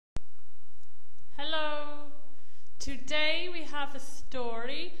Hello! Today we have a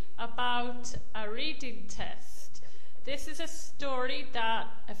story about a reading test. This is a story that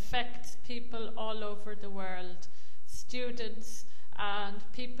affects people all over the world, students and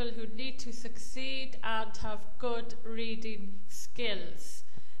people who need to succeed and have good reading skills.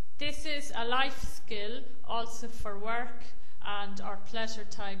 This is a life skill also for work and our pleasure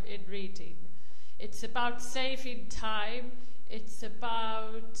time in reading. It's about saving time. It's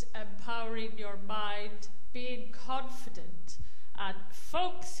about empowering your mind, being confident and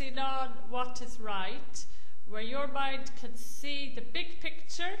focusing on what is right, where your mind can see the big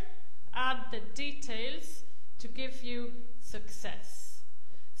picture and the details to give you success.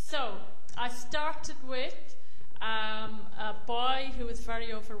 So I started with a boy who was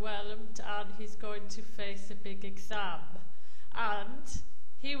very overwhelmed and he's going to face a big exam. And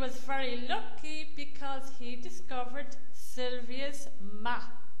he was very lucky because he discovered Sylvia's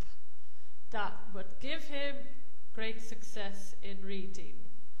map that would give him great success in reading.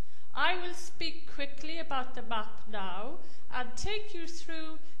 I will speak quickly about the map now and take you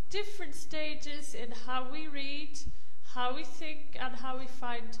through different stages in how we read, how we think and how we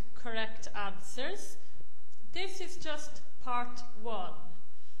find correct answers. This is just part one.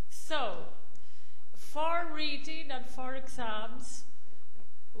 So, for reading and for exams,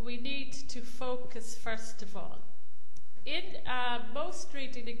 we need to focus first of all. In most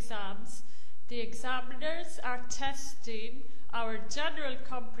reading exams, the examiners are testing our general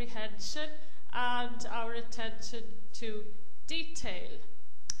comprehension and our attention to detail.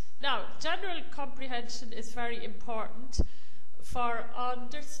 Now, general comprehension is very important for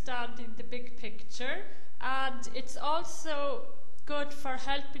understanding the big picture, and it's also good for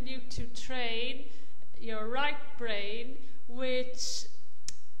helping you to train your right brain, which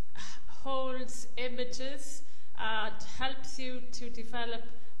holds images and helps you to develop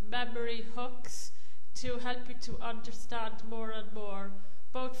memory hooks to help you to understand more and more,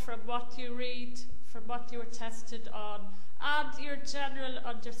 both from what you read, from what you were tested on, and your general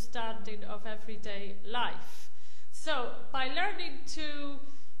understanding of everyday life. So, by learning to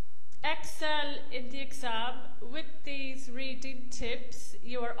excel in the exam with these reading tips,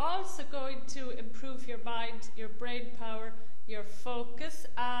 you are also going to improve your mind, your brain power, your focus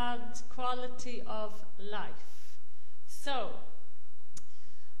and quality of life. So,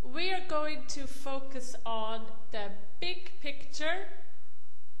 we are going to focus on the big picture,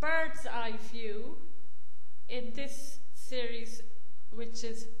 bird's eye view, in this series, which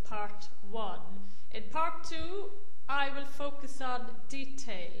is part one. In part two, I will focus on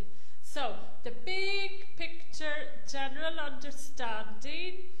detail. So, the big picture general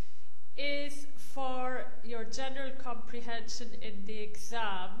understanding is for your general comprehension in the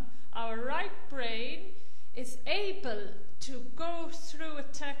exam. Our right brain is able to go through a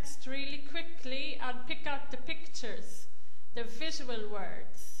text really quickly and pick out the pictures, the visual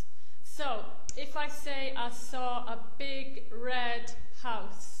words. So, if I say I saw a big red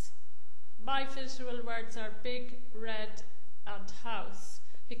house, my visual words are big, red and house,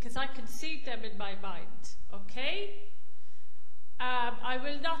 because I can see them in my mind, okay? I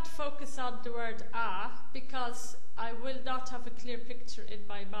will not focus on the word because I will not have a clear picture in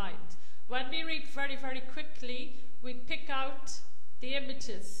my mind. When we read very, very quickly, we pick out the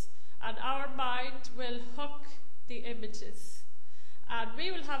images and our mind will hook the images. And we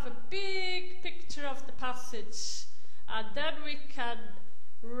will have a big picture of the passage, and then we can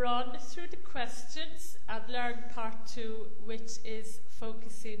run through the questions and learn part two, which is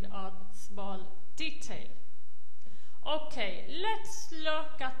focusing on small detail. Okay, let's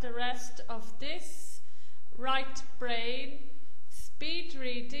look at the rest of this right brain, speed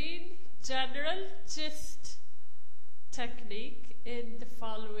reading, general gist technique in the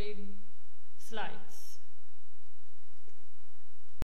following slides.